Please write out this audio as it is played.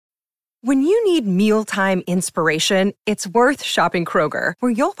When you need mealtime inspiration, it's worth shopping Kroger,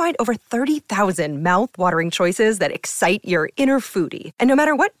 where you'll find over 30,000 mouth-watering choices that excite your inner foodie. And no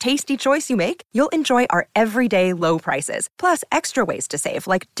matter what tasty choice you make, you'll enjoy our everyday low prices, plus extra ways to save,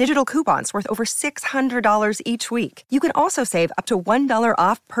 like digital coupons worth over $600 each week. You can also save up to $1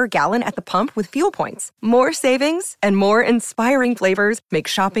 off per gallon at the pump with fuel points. More savings and more inspiring flavors make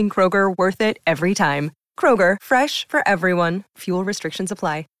shopping Kroger worth it every time. Kroger, fresh for everyone. Fuel restrictions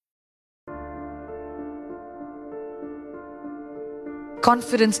apply.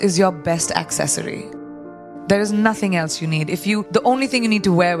 Confidence is your best accessory. There is nothing else you need. The only thing you need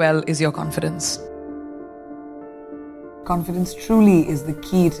to wear well is your confidence. Confidence truly is the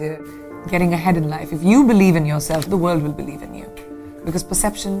key to getting ahead in life. If you believe in yourself, the world will believe in you. Because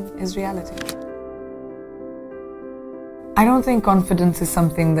perception is reality. I don't think confidence is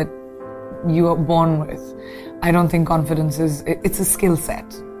something that you are born with. I don't think confidence it's a skill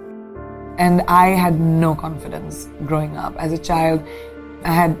set. And I had no confidence growing up. As a child,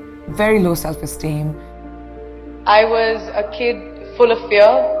 I had very low self-esteem. I was a kid full of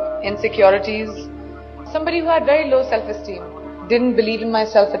fear, insecurities, somebody who had very low self-esteem, didn't believe in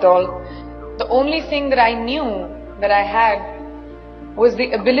myself at all. The only thing that I knew that I had was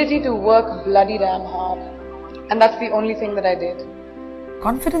the ability to work bloody damn hard. And that's the only thing that I did.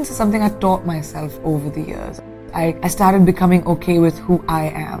 Confidence is something I taught myself over the years. I started becoming okay with who I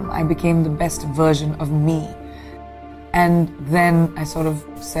am. I became the best version of me. And then I sort of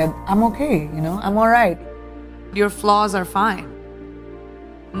said, I'm okay, I'm alright. Your flaws are fine.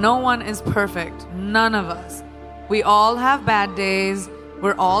 No one is perfect. None of us. We all have bad days.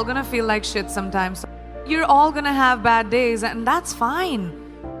 We're all gonna feel like shit sometimes. You're all gonna have bad days, and that's fine.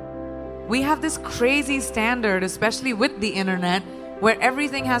 We have this crazy standard, especially with the internet, where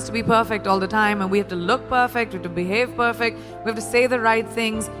everything has to be perfect all the time, and we have to look perfect, we have to behave perfect, we have to say the right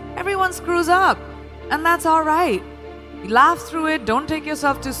things. Everyone screws up, and that's alright. Laugh through it, don't take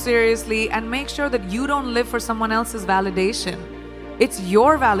yourself too seriously, and make sure that you don't live for someone else's validation. It's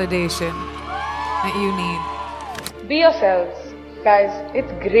your validation that you need. Be yourselves. Guys,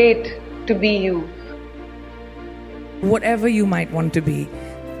 it's great to be you. Whatever you might want to be,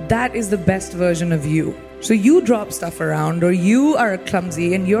 that is the best version of you. So you drop stuff around, or you are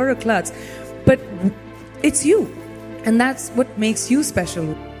clumsy and you're a klutz, but it's you. And that's what makes you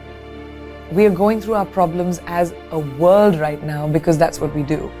special. We are going through our problems as a world right now because that's what we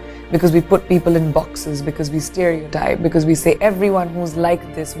do. Because we put people in boxes, because we stereotype, because we say everyone who's like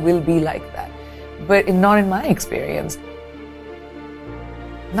this will be like that. But not in my experience.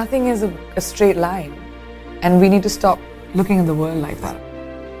 Nothing is a straight line. And we need to stop looking at the world like that.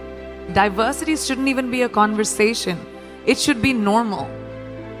 Diversity shouldn't even be a conversation. It should be normal.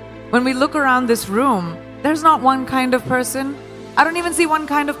 When we look around this room, there's not one kind of person. I don't even see one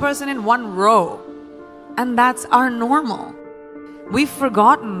kind of person in one row. And that's our normal. We've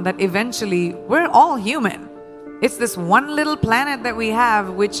forgotten that eventually we're all human. It's this one little planet that we have,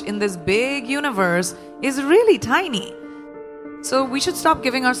 which in this big universe is really tiny. So we should stop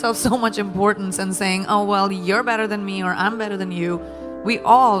giving ourselves so much importance and saying, oh, well, you're better than me or I'm better than you. We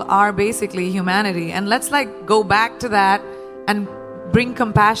all are basically humanity. And let's go back to that and bring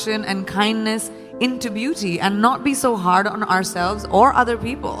compassion and kindness into beauty and not be so hard on ourselves or other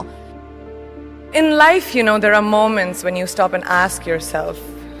people. In life, there are moments when you stop and ask yourself,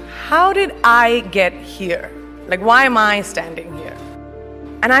 how did I get here? Why am I standing here?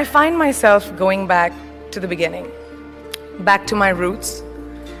 And I find myself going back to the beginning, back to my roots.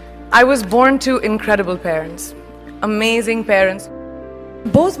 I was born to incredible parents, amazing parents.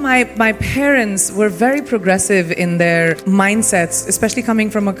 Both my parents were very progressive in their mindsets, especially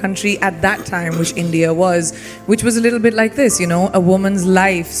coming from a country at that time, which India was, which was a little bit like this, a woman's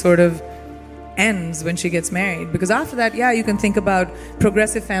life sort of ends when she gets married. Because after that, you can think about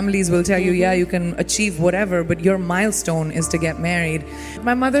progressive families will tell you, you can achieve whatever, but your milestone is to get married.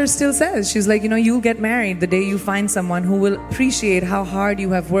 My mother still says, she's like, you'll get married the day you find someone who will appreciate how hard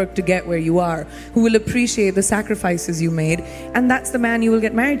you have worked to get where you are, who will appreciate the sacrifices you made, and that's the man you will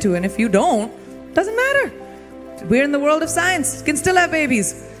get married to. And if you don't, doesn't matter. We're in the world of science, you can still have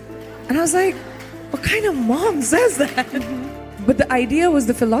babies. And I was like, what kind of mom says that? But the idea was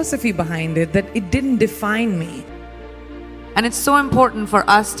the philosophy behind it, that it didn't define me. And it's so important for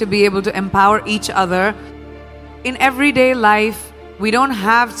us to be able to empower each other. In everyday life, we don't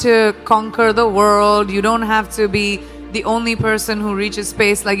have to conquer the world. You don't have to be the only person who reaches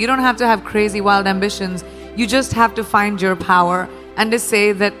space. You don't have to have crazy, wild ambitions. You just have to find your power and to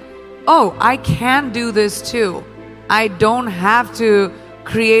say that, oh, I can do this too. I don't have to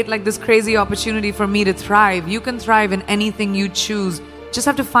create this crazy opportunity for me to thrive. You can thrive in anything you choose Just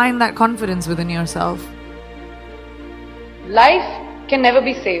have to find that confidence within yourself. Life can never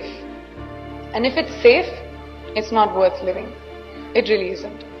be safe. And if it's safe, it's not worth living. It really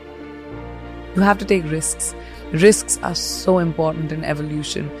isn't. You have to take risks. Risks are so important in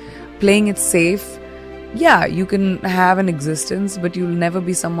evolution. Playing it safe, yeah, you can have an existence, but you'll never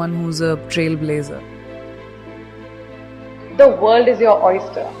be someone who's a trailblazer. The world is your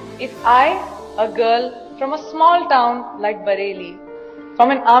oyster. If I, a girl from a small town like Bareilly,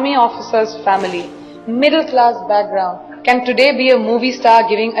 from an army officer's family, middle class background, can today be a movie star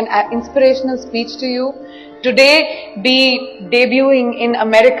giving an inspirational speech to you, today be debuting in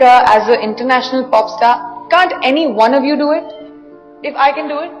America as an international pop star, can't any one of you do it? If I can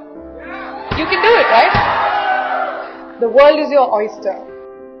do it, you can do it, right? The world is your oyster.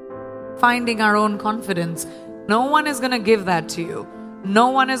 Finding our own confidence. No one is going to give that to you. No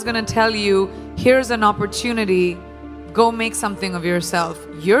one is going to tell you, here's an opportunity, go make something of yourself.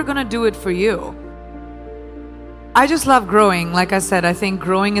 You're going to do it for you. I just love growing. Like I said, I think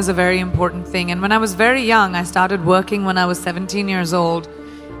growing is a very important thing. And when I was very young, I started working when I was 17 years old.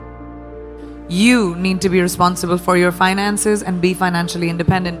 You need to be responsible for your finances and be financially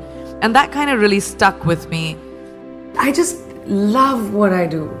independent. And that kind of really stuck with me. I just love what I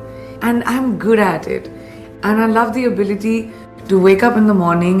do and I'm good at it. And I love the ability to wake up in the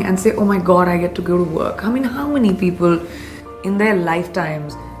morning and say, oh my God, I get to go to work. I mean, how many people in their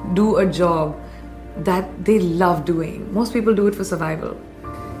lifetimes do a job that they love doing? Most people do it for survival.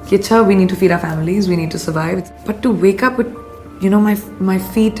 Kicha, we need to feed our families, we need to survive. But to wake up with, my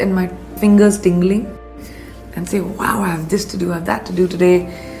feet and my fingers tingling and say, wow, I have this to do, I have that to do today.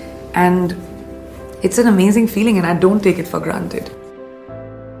 And it's an amazing feeling and I don't take it for granted.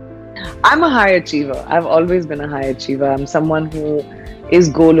 I'm a high achiever. I've always been a high achiever. I'm someone who is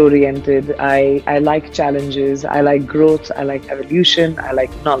goal-oriented. I like challenges. I like growth. I like evolution. I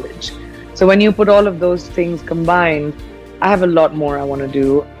like knowledge. So when you put all of those things combined, I have a lot more I want to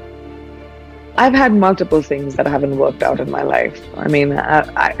do. I've had multiple things that haven't worked out in my life. I mean,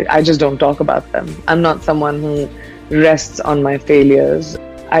 I just don't talk about them. I'm not someone who rests on my failures.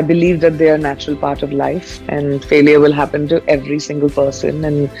 I believe that they are a natural part of life and failure will happen to every single person.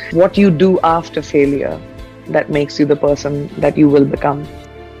 And what you do after failure, that makes you the person that you will become.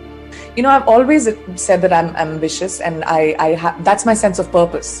 I've always said that I'm ambitious and that's my sense of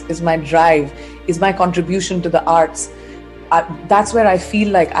purpose, is my drive, is my contribution to the arts. That's where I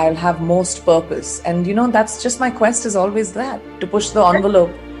feel like I'll have most purpose. And that's just my quest is always that, to push the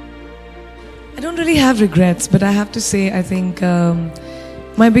envelope. I don't really have regrets, but I have to say, I think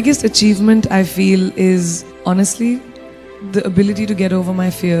my biggest achievement, I feel, is honestly the ability to get over my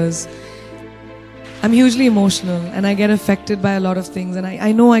fears. I'm hugely emotional and I get affected by a lot of things, and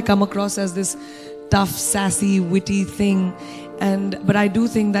I know I come across as this tough, sassy, witty thing, but I do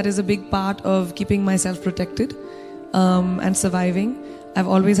think that is a big part of keeping myself protected and surviving. I've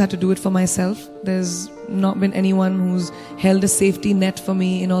always had to do it for myself. There's not been anyone who's held a safety net for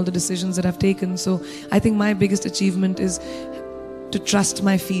me in all the decisions that I've taken. So I think my biggest achievement is to trust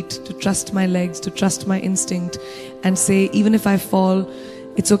my feet, to trust my legs, to trust my instinct and say, even if I fall,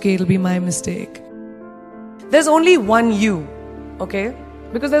 it's okay, it'll be my mistake. There's only one you, okay?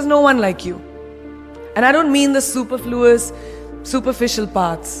 Because there's no one like you. And I don't mean the superfluous, superficial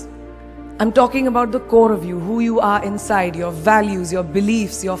parts. I'm talking about the core of you, who you are inside, your values, your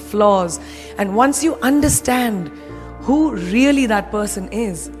beliefs, your flaws. And once you understand who really that person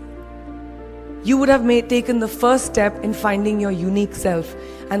is, you would have taken the first step in finding your unique self.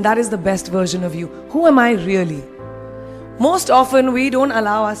 And that is the best version of you. Who am I really? Most often, we don't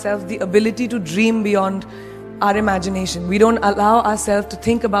allow ourselves the ability to dream beyond our imagination. We don't allow ourselves to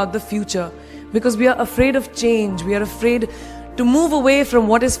think about the future because we are afraid of change. We are afraid to move away from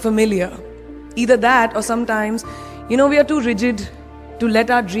what is familiar. Either that or sometimes, we are too rigid to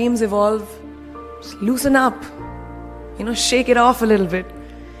let our dreams evolve. Just loosen up, shake it off a little bit.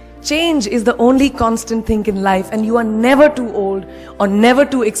 Change is the only constant thing in life, and you are never too old or never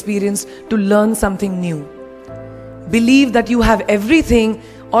too experienced to learn something new. Believe that you have everything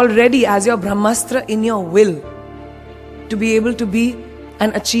already as your Brahmastra in your will to be able to be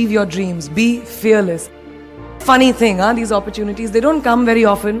and achieve your dreams. Be fearless. Funny thing, these opportunities, they don't come very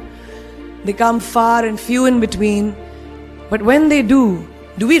often. They come far and few in between. But when they do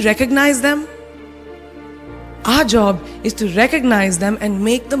we recognize them? Our job is to recognize them and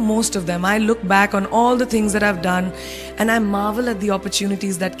make the most of them. I look back on all the things that I've done and I marvel at the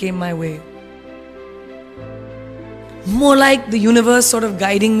opportunities that came my way. More like the universe sort of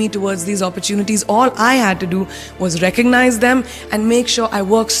guiding me towards these opportunities. All I had to do was recognize them and make sure I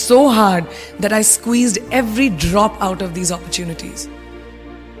worked so hard that I squeezed every drop out of these opportunities.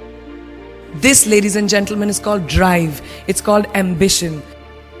 This, ladies and gentlemen, is called drive. It's called ambition.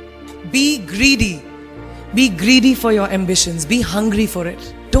 Be greedy. Be greedy for your ambitions. Be hungry for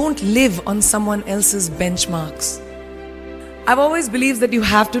it. Don't live on someone else's benchmarks. I've always believed that you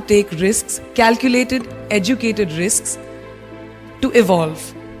have to take risks, calculated, educated risks, to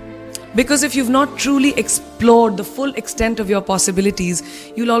evolve. Because if you've not truly explored the full extent of your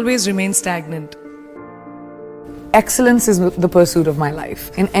possibilities, you'll always remain stagnant. Excellence is the pursuit of my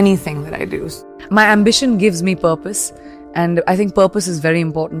life in anything that I do. My ambition gives me purpose, and I think purpose is very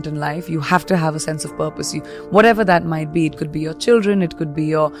important in life. You have to have a sense of purpose. Whatever that might be, it could be your children, it could be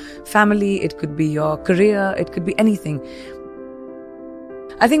your family, it could be your career, it could be anything.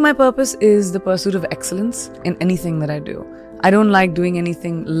 I think my purpose is the pursuit of excellence in anything that I do. I don't like doing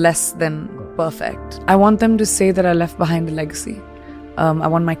anything less than perfect. I want them to say that I left behind a legacy. I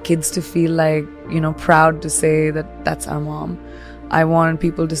want my kids to feel like, proud to say that that's our mom. I want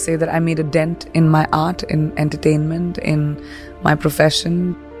people to say that I made a dent in my art, in entertainment, in my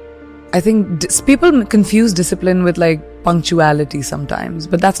profession. I think people confuse discipline with punctuality sometimes,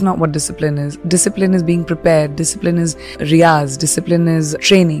 but that's not what discipline is. Discipline is being prepared. Discipline is riyaz. Discipline is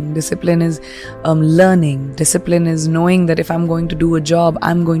training. Discipline is learning. Discipline is knowing that if I'm going to do a job,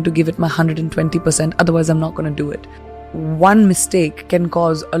 I'm going to give it my 120%. Otherwise, I'm not going to do it. One mistake can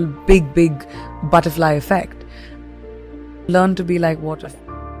cause a big, big butterfly effect. Learn to be like water.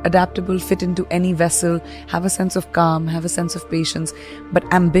 Adaptable, fit into any vessel, have a sense of calm, have a sense of patience. But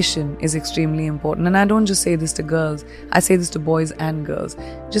ambition is extremely important. And I don't just say this to girls, I say this to boys and girls.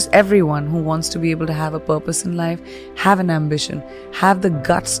 Just everyone who wants to be able to have a purpose in life, have an ambition, have the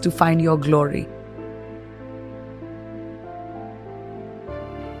guts to find your glory.